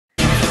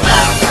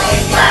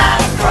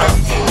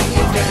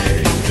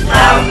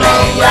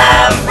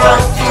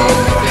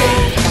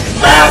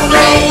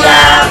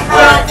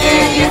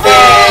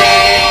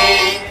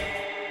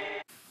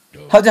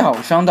大家好，我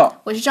是张豆，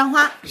我是张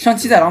花。上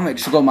期在老美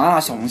吃过麻辣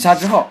小龙虾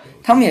之后，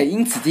他们也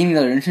因此经历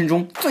了人生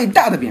中最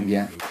大的便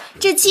便。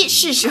这期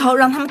是时候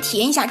让他们体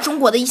验一下中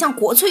国的一项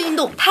国粹运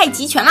动——太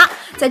极拳啦！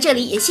在这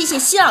里也谢谢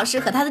西老师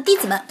和他的弟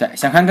子们。对，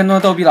想看更多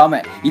的逗比老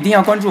美，一定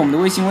要关注我们的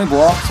微信微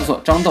博，搜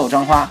索张豆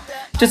张花。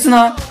这次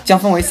呢，将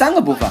分为3个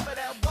部分。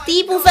第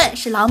一部分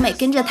是老美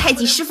跟着太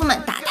极师傅们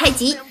打太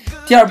极。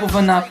第二部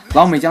分呢，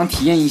老美将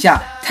体验一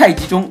下太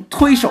极中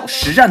推手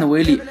实战的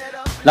威力。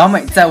老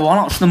美在王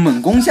老师的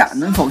猛攻下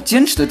能否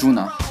坚持得住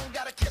呢？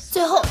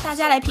最后大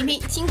家来评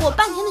评，经过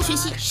半天的学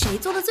习，谁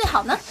做的最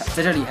好呢？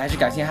在这里还是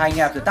感谢 Hi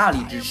App 的大力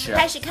支持。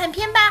开始看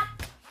片吧。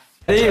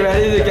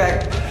Ready to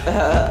get.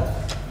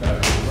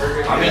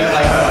 I mean,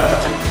 like,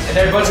 and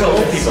there are a bunch of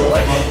old people,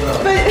 like.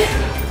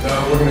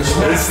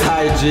 It's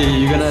Tai Chi,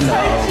 you're gonna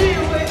know.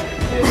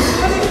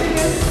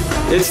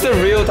 It's the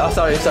real. Oh,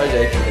 sorry,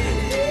 Jake.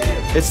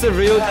 It's the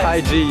real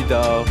Tai Chi,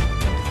 though.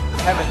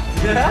 Kevin.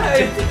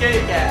 It's the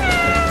gay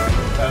cat.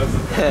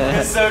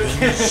 It's so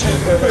cute.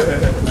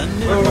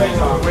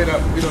 Wait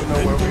up, we don't know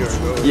where we are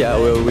going. Yeah,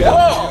 we don't.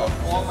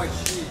 Oh my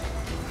sheet.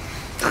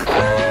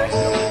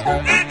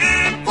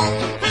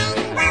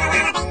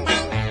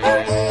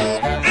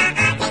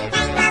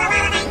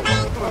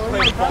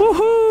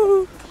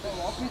 Woohoo!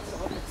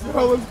 Yo,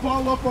 let's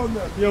ball up on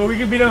them. Yo, we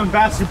could beat them in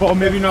basketball,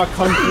 maybe not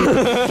kung fu.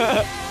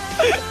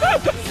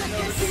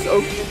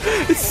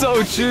 It's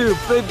so true.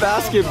 Play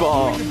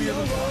basketball.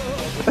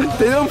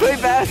 They don't play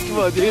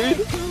basketball,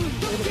 dude.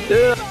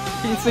 They're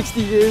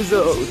 60 years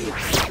old.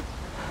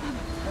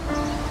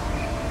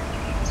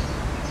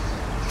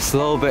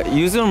 Slow, but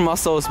use your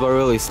muscles, but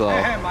really slow.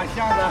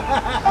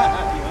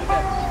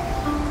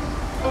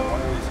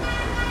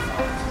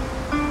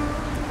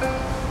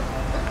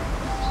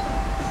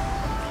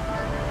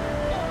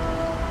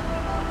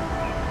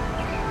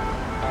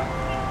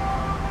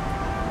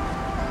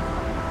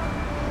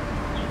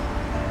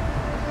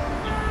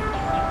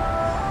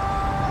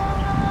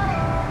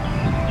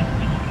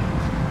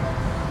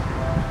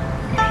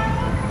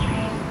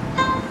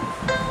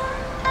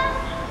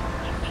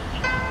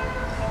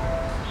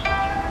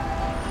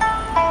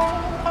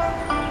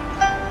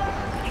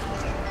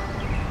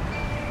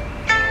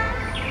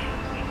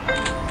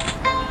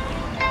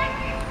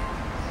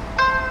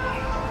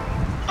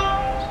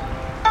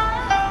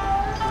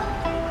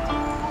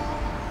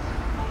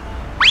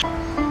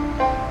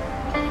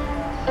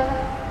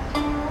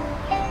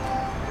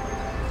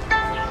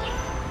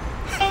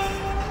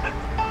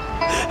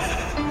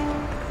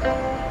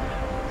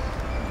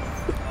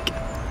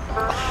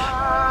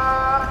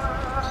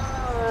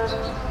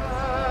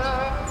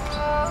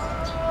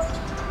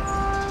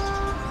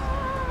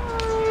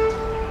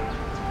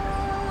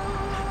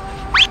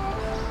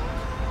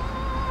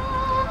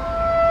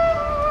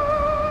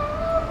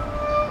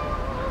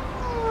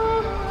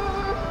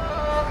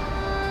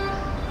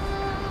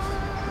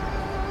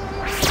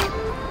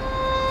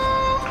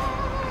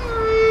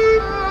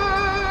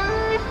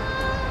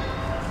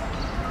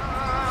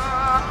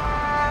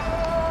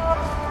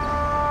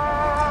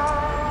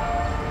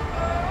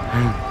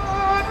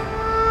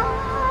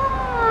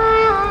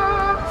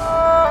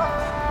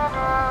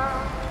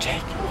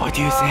 Jake, what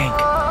do you think? I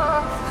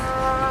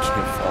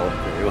can't follow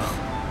very well.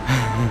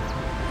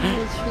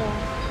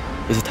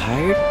 Is it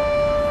tired?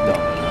 No,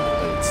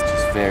 but it's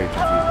just very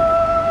confusing.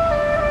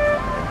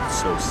 It's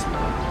so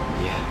slow.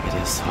 Yeah, it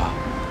is slow.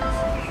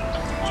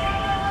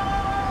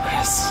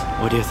 Chris,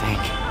 what do you think?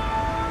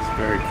 It's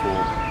very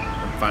cool.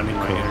 I'm finding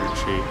my inner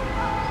chi.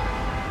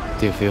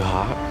 Do you feel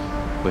hot?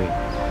 Wait,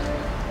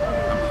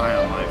 I'm high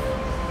on life.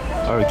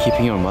 are you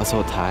keeping your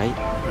muscle tight?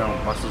 No,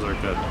 muscles are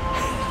good.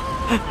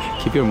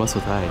 Keep your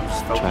muscle tight.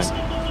 Just Try. focus.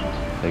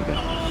 There you go.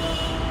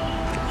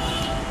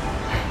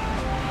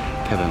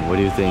 Kevin, what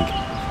do you think?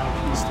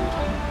 Peace, dude.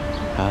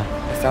 Huh?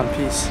 I found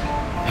peace.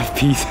 Have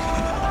peace.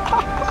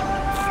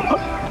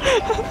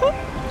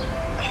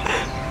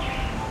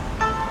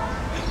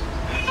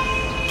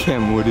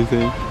 Cam, what do you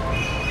think?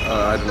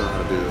 I don't know how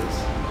to do this.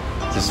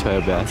 Just try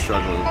your I'm best.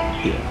 struggling.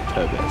 Yeah,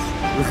 try your best.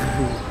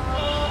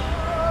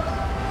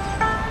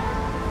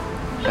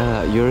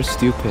 You're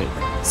stupid.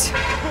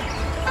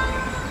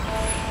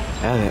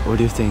 Elliot, what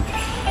do you think?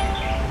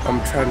 I'm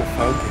trying to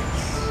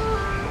focus.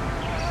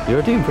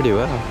 You're doing pretty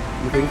well.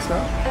 You think so?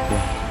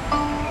 Yeah.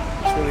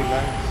 It's really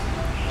nice.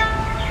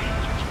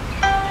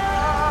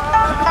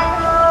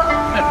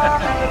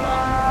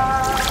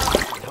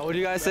 What do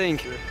you guys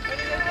think?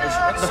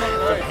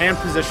 The hand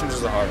positions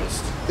is the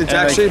hardest. It's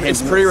actually,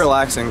 it's pretty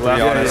relaxing to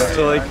be honest.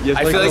 So like, you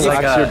have to feel like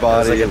relax your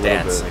body like a a little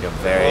dance, bit. like a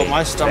very. Well,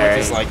 my stomach very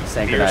is like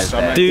synchronized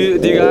your stomach. Do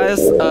you guys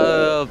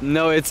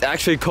know it's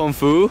actually Kung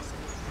Fu?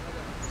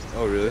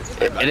 Oh really?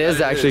 It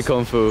is actually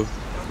Kung Fu.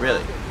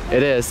 Really?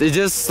 It is. It's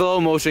just slow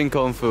motion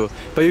Kung Fu.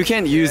 But you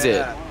can't use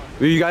it.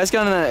 You guys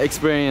gonna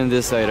experience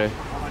this later.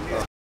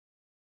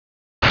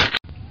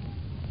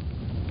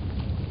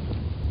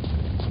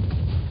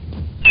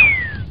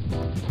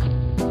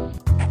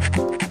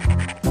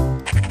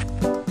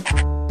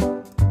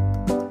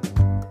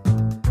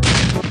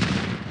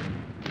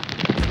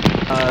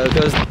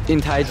 because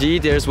in Taiji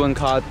there's one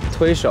called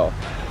推手。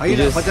还有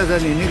呢，或者是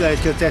你那个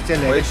就在那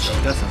个起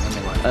的什么那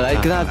个。来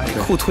跟他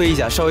互推一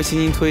下，稍微轻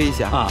轻推一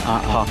下。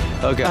好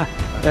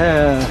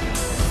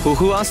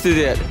 ，OK。Who wants to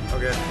do it?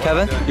 Okay.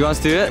 Kevin, you want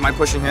to do it? Am I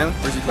pushing him?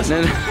 Or is he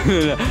pushing me?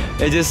 No.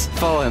 Just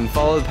follow him.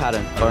 Follow the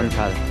pattern. Follow the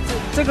pattern.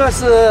 这个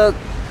是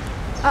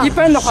一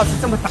般的话是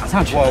这么打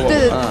上去，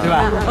对，对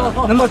吧？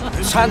那么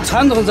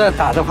传统的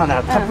打的话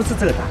呢，它不是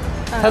这个打，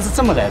它是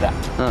这么来的。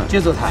接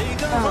住它。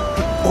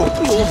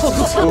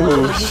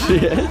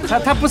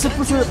它不是打。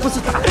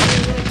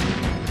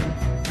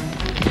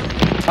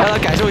让他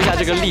感受一下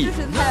这个力。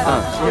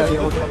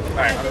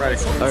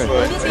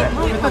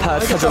他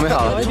准备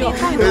好了。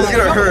It's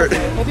gonna hurt.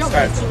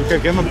 Okay,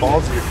 give him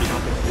balls to your feet.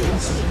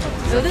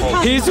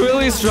 He's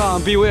really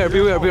strong. Beware.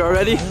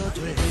 Ready?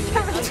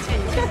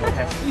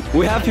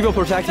 We have people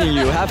protecting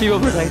you.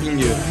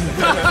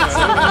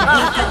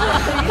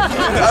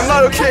 I'm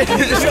not okay.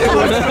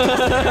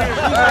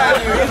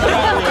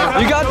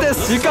 You got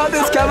this,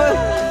 Kevin.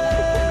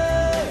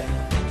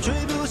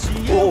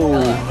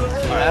 Oh.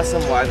 Ask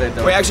them why they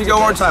don't. Wait, actually, go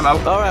one more time.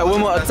 All right, one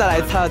more. 再来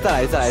一次。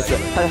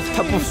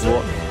他不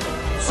服。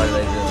Why do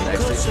they do the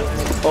next thing?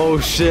 Oh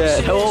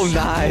shit. Oh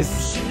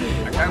nice.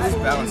 I kind of lose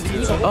balance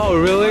too. Oh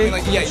really?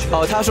 Like, yeah.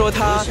 哦，他说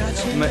他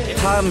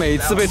每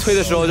次被推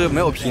的时候就没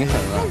有平衡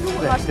了。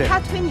他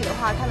推你的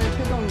话，他能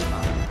推动你吗？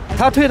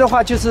他推的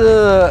话就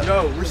是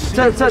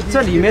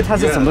这里面他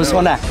是怎么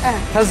说呢？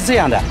他是这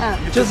样的，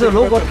就是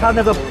如果他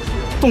那个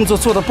动作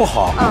做得不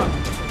好，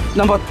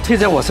那么推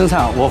在我身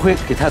上，我会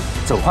给他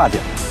走化掉。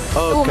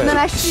我们能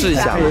来试一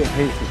下。可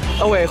以。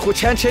Oh wait,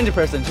 change the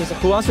person. Just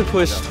who wants to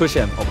push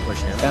him? Oh,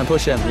 push him. And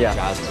push him. Yeah.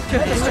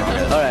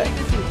 All right.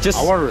 Just.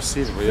 I want to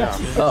receive it, but yeah.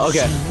 Oh,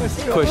 okay.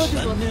 Push.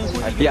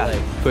 Yeah.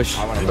 Push.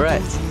 All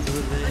right.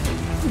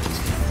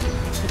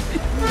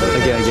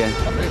 Again.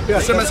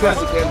 Sometimes he can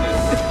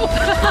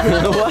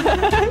do. What?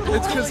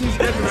 It's because he's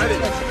getting ready.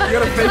 You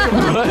gotta fake him.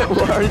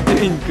 What are you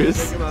doing,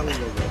 Chris?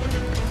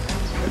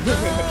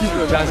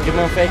 John's giving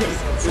him a fake.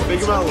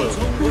 Fake him out a little.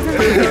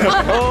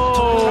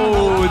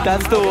 Oh,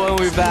 that's the one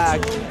we back.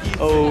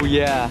 Oh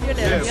yeah.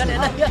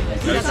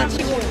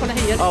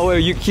 Oh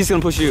wait, he's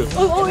gonna push you.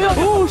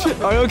 Oh shit.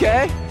 Are you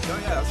okay?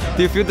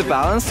 Do you feel the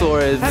balance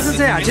or is? 它是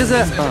这样，就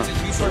是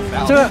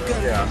这个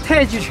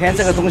太极拳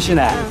这个东西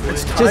呢，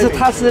就是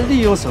它是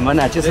利用什么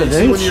呢？就是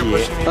人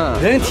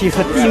体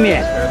和地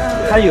面，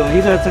它有一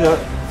个这个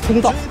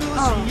通道。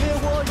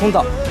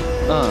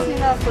现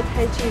在for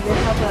Taiji they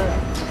have a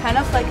kind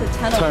of like a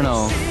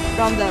tunnel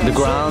from the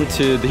ground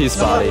to his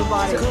body.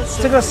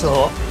 这个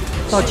手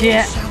到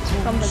肩，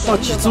到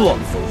脊柱，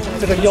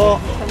这个腰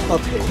到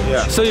腿。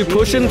So you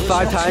push him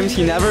 5 times,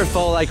 he never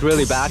fall like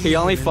really back. He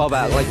only fall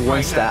back like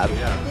one stab.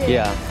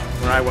 Yeah.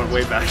 When I went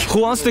way back.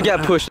 Who wants to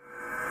get pushed?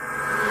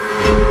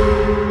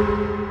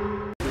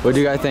 What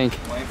do you guys think?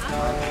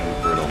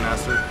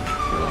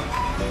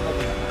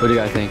 What do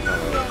you guys think?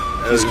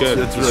 He's good.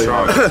 It's really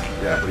strong.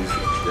 Yeah, but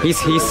He's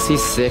 60.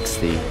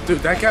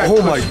 dude, that guy.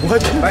 Oh my,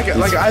 what? That guy,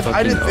 like I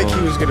didn't think he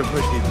was gonna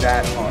push me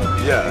that hard.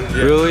 Yeah.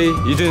 Really?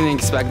 You didn't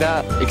expect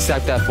that?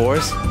 Except that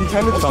force? He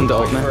kind of From the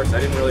opener? First,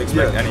 I didn't really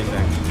expect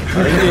anything.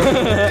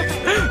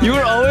 You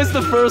were always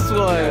the first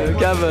one,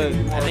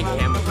 Kevin. I think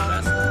Cam was the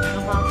best.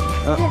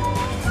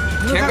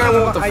 Cam got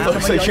one with the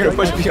flips, like you're gonna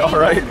push me, all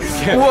right?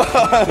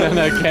 What?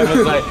 No, Cam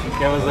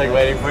was like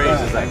waiting for you. He's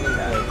just like.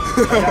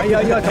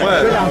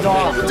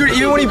 Dude,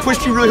 even when he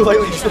pushed you really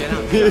lightly,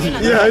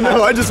 yeah, I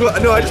know. I just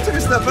took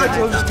a step back so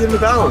I was just getting the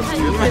balance.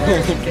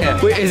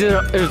 Wait, is it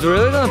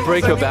really gonna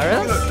break your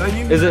balance?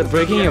 Is it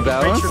breaking your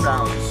balance?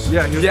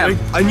 Yeah,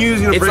 I knew he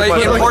was gonna break my balance.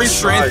 It's like imparting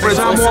strength, but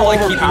it's also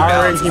like keeping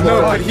balance.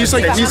 No, but he's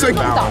like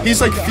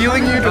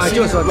feeling you to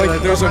see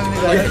like there's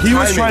he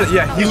was trying to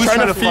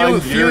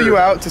feel you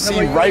out to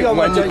see right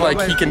when like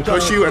he can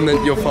push you and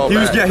then you'll fall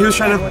back. He was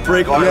trying to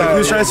break off. He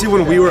was trying to see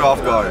when we were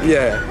off guard.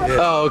 Yeah.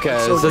 Oh, okay.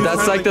 So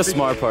that's like the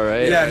smart part,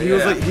 right? Yeah, he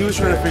was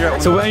trying to figure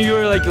out. So when you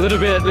were like a little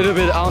bit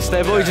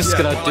unstable, you're just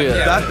gonna do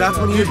it. That's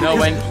when you. No,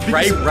 when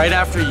right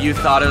after you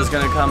thought it was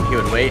gonna come, he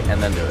would wait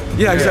and then do it.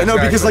 Yeah, exactly. No,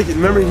 because like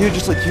remember he would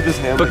just like keep his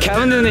hand. But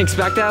Kevin didn't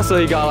expect that, so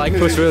he got like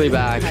pushed really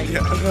back.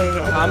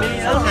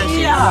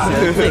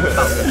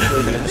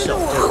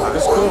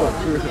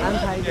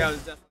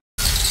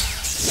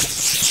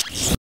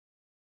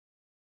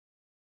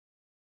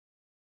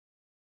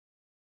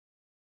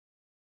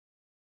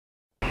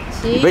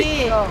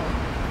 Wait.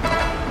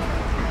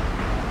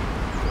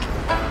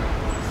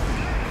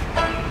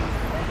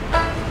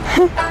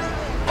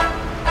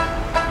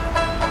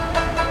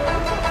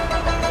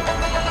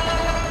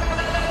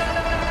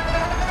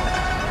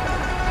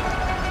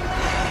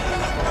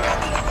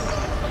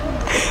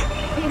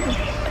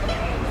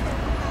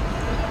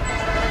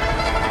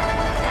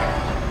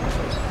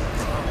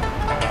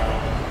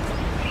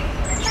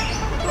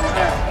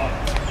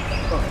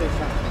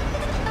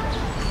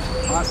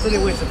这里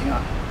位置挺好，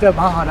这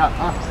蛮好的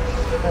啊。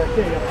这个，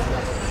这个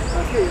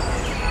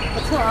不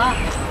错啊。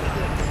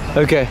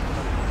Okay.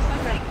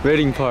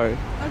 Reading part.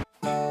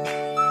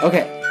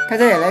 OK，大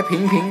家也来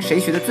评一评谁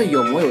学的最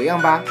有模有样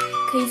吧。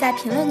可以在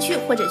评论区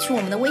或者去我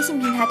们的微信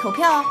平台投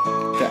票哦。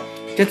对，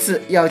这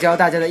次要教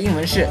大家的英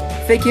文是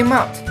fake him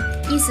out，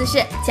 意思是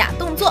假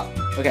动作。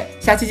OK，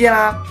 下期见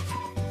啦。